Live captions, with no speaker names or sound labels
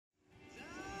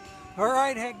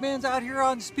Alright, Hackman's out here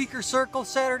on Speaker Circle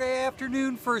Saturday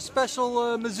afternoon for a special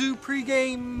Mizzou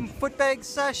pregame footbag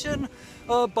session.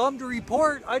 Bummed to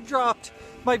report, I dropped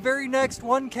my very next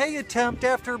 1K attempt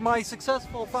after my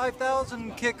successful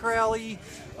 5,000 kick rally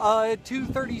at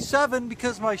 2:37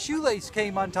 because my shoelace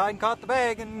came untied and caught the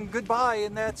bag, and goodbye,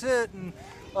 and that's it. And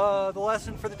the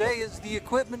lesson for the day is the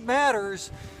equipment matters.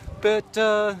 But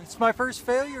it's my first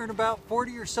failure in about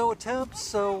 40 or so attempts,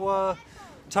 so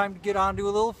time to get on to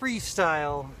a little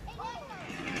freestyle.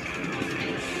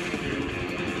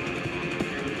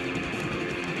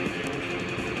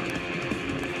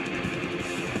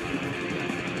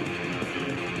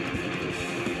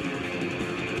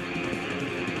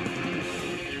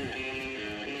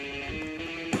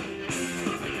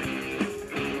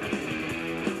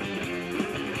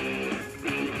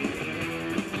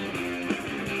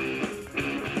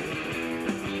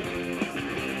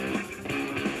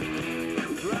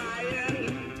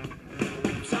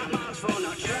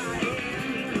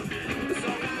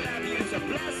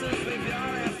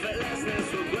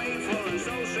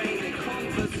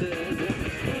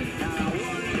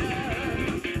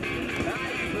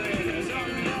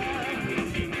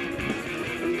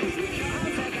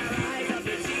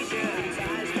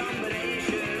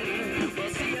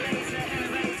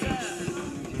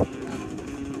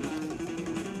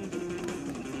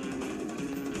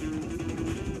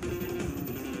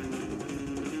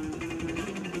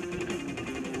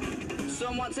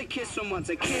 Some want to kiss, some want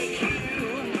to kick you.